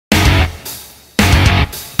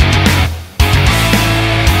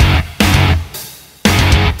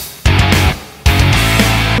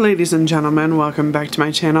Ladies and gentlemen, welcome back to my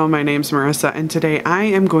channel. My name's Marissa and today I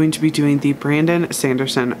am going to be doing the Brandon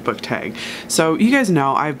Sanderson book tag. So you guys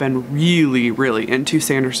know I've been really into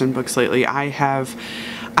Sanderson books lately.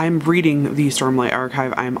 I'm reading the Stormlight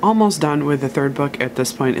Archive. I'm almost done with the third book at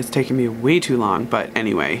this point. It's taken me way too long, but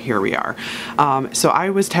anyway, here we are. So I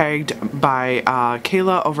was tagged by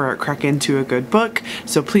Kayla over at Crack Into a Good Book,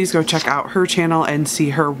 so please go check out her channel and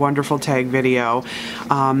see her wonderful tag video.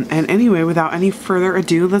 And anyway, without any further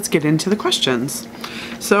ado, let's get into the questions.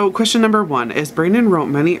 So question number 1 is, Brandon wrote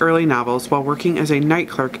many early novels while working as a night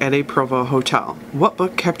clerk at a Provo hotel. What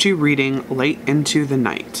book kept you reading late into the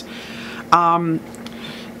night?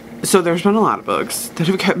 So there's been a lot of books that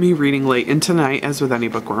have kept me reading late into the night, as with any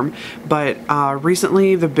bookworm, but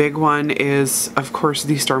recently the big one is, of course,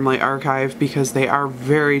 the Stormlight Archive, because they are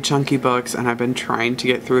very chunky books and I've been trying to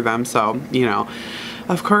get through them, so, you know.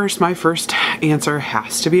 Of course, my first answer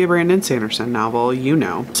has to be a Brandon Sanderson novel, you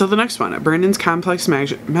know. So the next one, Brandon's complex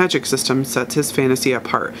magic system sets his fantasy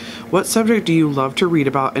apart. What subject do you love to read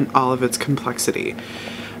about in all of its complexity?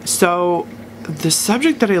 So the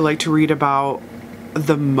subject that I like to read about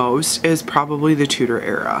the most is probably the Tudor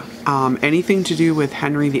era. Anything to do with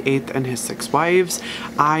Henry VIII and his 6 wives,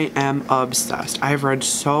 I am obsessed. I've read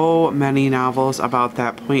so many novels about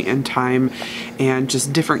that point in time and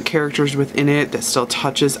just different characters within it that still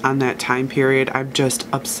touches on that time period. I'm just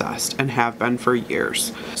obsessed and have been for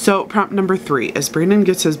years. So prompt number 3, as Brandon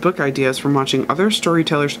gets his book ideas from watching other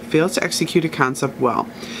storytellers fail to execute a concept well,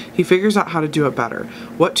 he figures out how to do it better.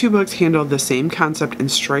 What 2 books handle the same concept in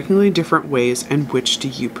strikingly different ways, and which do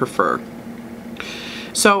you prefer?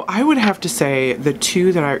 So I would have to say the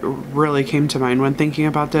 2 that I really came to mind when thinking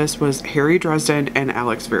about this was Harry Dresden and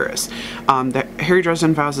Alex Verus. The Harry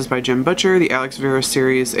Dresden Files is by Jim Butcher, the Alex Verus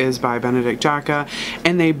series is by Benedict Jacka,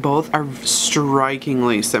 and they both are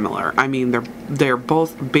strikingly similar. I mean, they're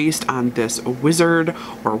both based on this wizard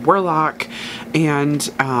or warlock, and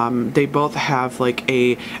they both have like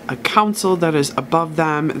a council that is above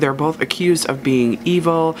them. They're both accused of being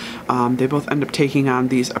evil. They both end up taking on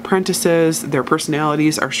these apprentices. Their personalities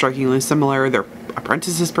are strikingly similar. Their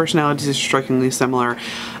apprentices' personalities are strikingly similar.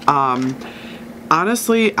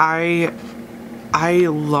 Honestly, I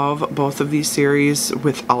love both of these series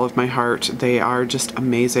with all of my heart. They are just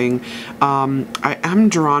amazing. I am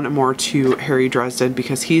drawn more to Harry Dresden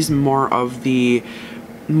because he's more of the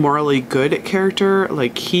morally good character.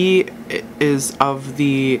 Like, he is of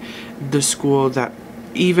the school that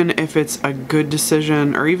even if it's a good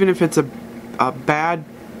decision, or even if it's a bad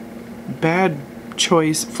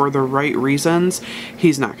choice for the right reasons,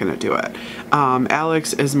 he's not going to do it.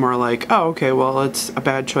 Alex is more like, oh, okay, well, it's a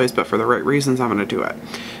bad choice, but for the right reasons, I'm going to do it.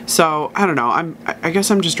 So I don't know. I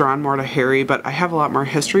guess I'm just drawn more to Harry, but I have a lot more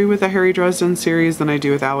history with the Harry Dresden series than I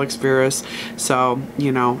do with Alex Verus. So,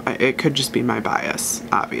 you know, it could just be my bias,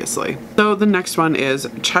 obviously. So the next one is,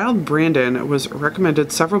 Child Brandon was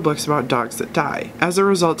recommended several books about dogs that die. As a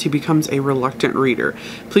result, he becomes a reluctant reader.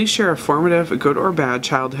 Please share a formative, good or bad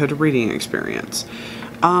childhood reading experience.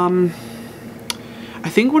 I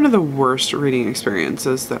think one of the worst reading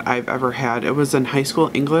experiences that I've ever had, it was in high school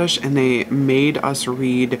English, and they made us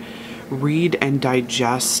read and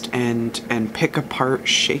digest and pick apart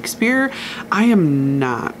Shakespeare. I am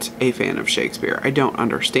not a fan of Shakespeare. I don't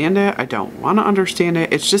understand it. I don't want to understand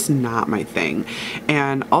it. It's just not my thing.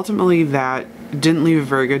 And ultimately that didn't leave a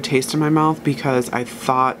very good taste in my mouth because I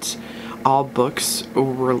thought all books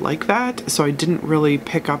were like that, so I didn't really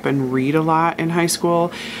pick up and read a lot in high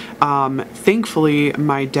school. Thankfully,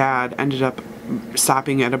 my dad ended up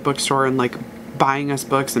stopping at a bookstore and like buying us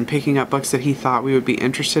books and picking up books that he thought we would be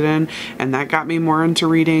interested in, and that got me more into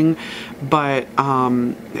reading. But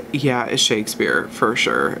yeah, it's Shakespeare for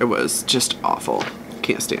sure. It was just awful.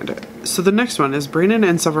 Can't stand it. So the next one is, Brandon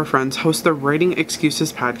and several friends host the Writing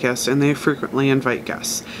Excuses podcast, and they frequently invite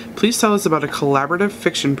guests. Please tell us about a collaborative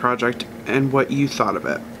fiction project and what you thought of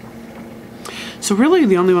it. So really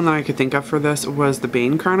the only one that I could think of for this was the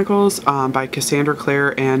Bane Chronicles by Cassandra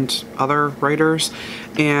Clare and other writers,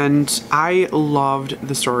 and I loved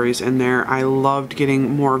the stories in there. I loved getting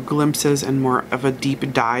more glimpses and more of a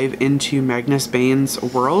deep dive into Magnus Bane's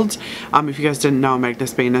world. If you guys didn't know,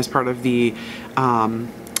 Magnus Bane is part of the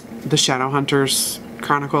Shadowhunters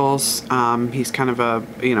Chronicles. He's kind of a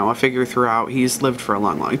figure throughout. He's lived for a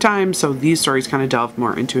long time, so these stories kind of delve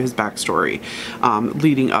more into his backstory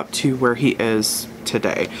leading up to where he is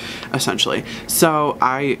today, essentially. So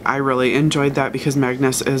I really enjoyed that because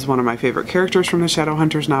Magnus is one of my favorite characters from the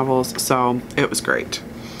Shadowhunters novels, so it was great.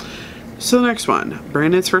 So the next one,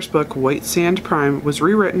 Brandon's first book, White Sand Prime, was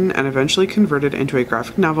rewritten and eventually converted into a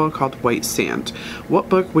graphic novel called White Sand. What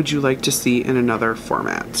book would you like to see in another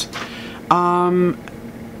format?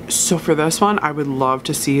 So for this one, I would love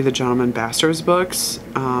to see the Gentleman Bastards books,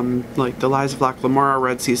 like The Lies of Locke Lamora,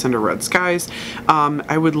 Red Seas Under Red Skies.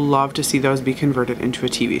 I would love to see those be converted into a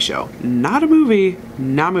TV show. Not a movie,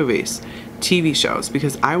 not movies. TV shows,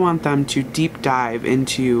 because I want them to deep dive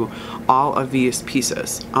into all of these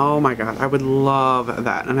pieces. Oh my god, I would love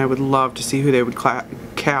that, and I would love to see who they would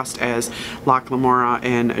cast as Locke Lamora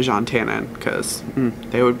and Jean Tannen, because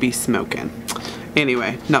they would be smoking.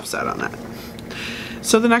 Anyway, enough said on that.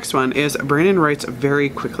 So the next one is Brandon writes very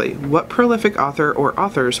quickly. What prolific author or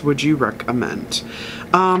authors would you recommend?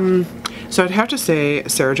 So I'd have to say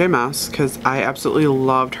Sarah J. Maas, because I absolutely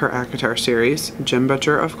loved her ACOTAR series. Jim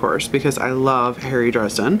Butcher, of course, because I love Harry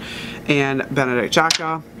Dresden. And Benedict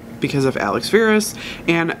Jacka, because of Alex Verus.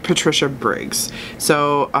 And Patricia Briggs.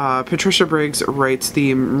 So Patricia Briggs writes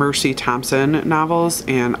the Mercy Thompson novels,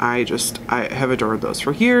 and I have adored those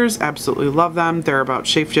for years. Absolutely love them. They're about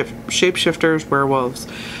shapeshifters, werewolves,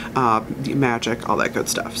 magic, all that good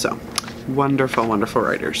stuff. So wonderful, wonderful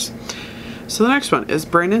writers. So the next one is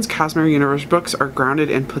Brandon's Cosmere Universe books are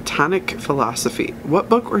grounded in Platonic philosophy. What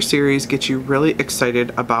book or series gets you really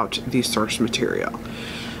excited about the source material?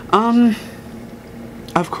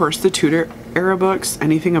 Of course, the Tudor era books,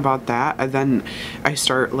 anything about that. And then I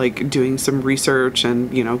start like doing some research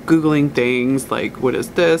and, you know, Googling things like what is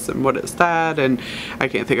this and what is that. And I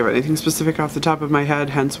can't think of anything specific off the top of my head,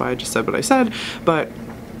 hence why I just said what I said. But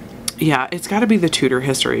yeah, it's got to be the Tudor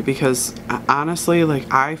history, because honestly,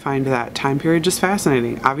 like, I find that time period just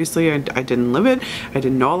fascinating. Obviously, I didn't live it. I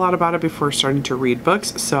didn't know a lot about it before starting to read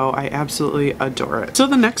books, so I absolutely adore it. So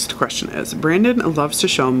the next question is, Brandon loves to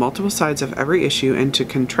show multiple sides of every issue and to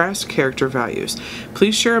contrast character values.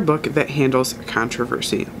 Please share a book that handles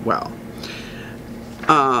controversy well.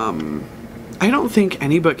 I don't think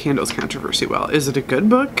any book handles controversy well. Is it a good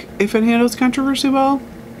book if it handles controversy well?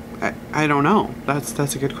 I don't know.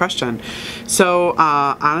 That's a good question. So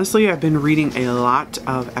honestly, I've been reading a lot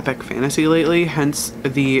of epic fantasy lately, hence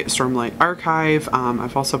the Stormlight Archive.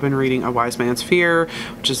 I've also been reading A Wise Man's Fear,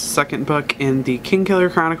 which is the second book in the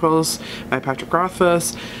Kingkiller Chronicles by Patrick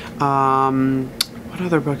Rothfuss. What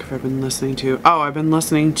other book have I been listening to? Oh, I've been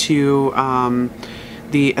listening to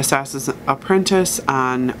The Assassin's Apprentice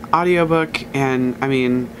on audiobook, and I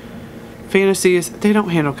mean, fantasies, they don't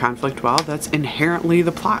handle conflict well. That's inherently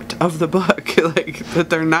the plot of the book, like, that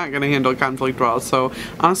they're not going to handle conflict well. So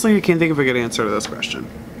honestly, I can't think of a good answer to this question.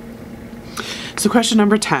 So question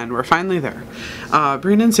number 10, we're finally there.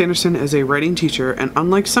 Brandon Sanderson is a writing teacher, and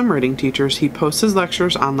unlike some writing teachers, he posts his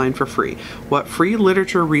lectures online for free. What free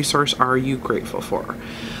literature resource are you grateful for?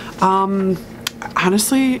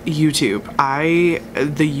 Honestly, YouTube.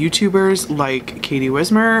 The YouTubers like Katie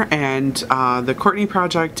Wismer and the Courtney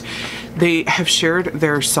Project, they have shared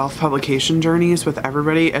their self-publication journeys with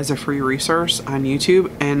everybody as a free resource on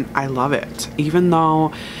YouTube, and I love it. Even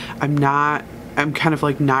though I'm kind of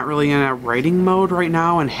like not really in a writing mode right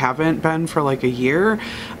now and haven't been for like a year.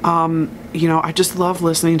 You know, I just love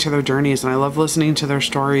listening to their journeys, and I love listening to their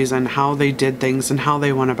stories and how they did things and how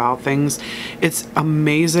they went about things. It's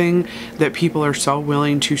amazing that people are so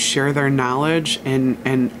willing to share their knowledge and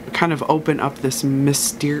kind of open up this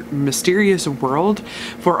mysterious world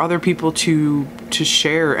for other people to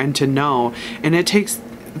share and to know. And it takes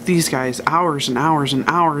these guys hours and hours and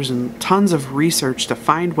hours and tons of research to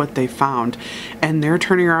find what they found, and they're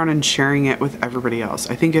turning around and sharing it with everybody else.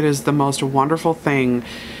 I think it is the most wonderful thing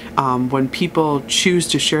when people choose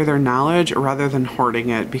to share their knowledge rather than hoarding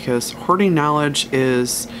it, because hoarding knowledge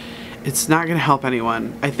it's not going to help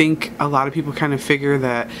anyone. I think a lot of people kind of figure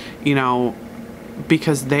that, you know,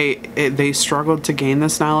 because they struggled to gain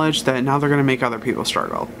this knowledge, that now they're going to make other people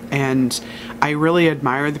struggle. And I really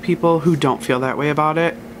admire the people who don't feel that way about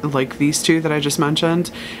it, like these two that I just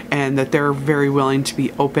mentioned, and that they're very willing to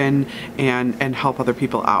be open and help other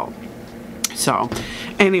people out. So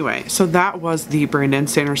anyway, so that was the Brandon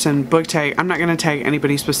Sanderson book tag. I'm not going to tag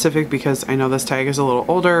anybody specific because I know this tag is a little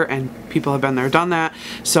older and people have been there, done that.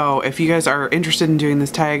 So if you guys are interested in doing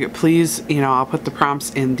this tag, please, you know, I'll put the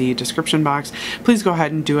prompts in the description box. Please go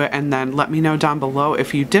ahead and do it, and then let me know down below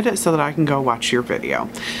if you did it so that I can go watch your video.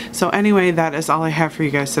 So anyway, that is all I have for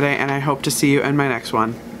you guys today, and I hope to see you in my next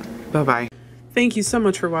one. Bye-bye. Thank you so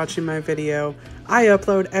much for watching my video. I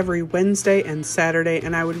upload every Wednesday and Saturday,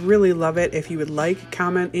 and I would really love it if you would like,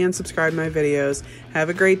 comment, and subscribe my videos. Have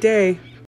a great day.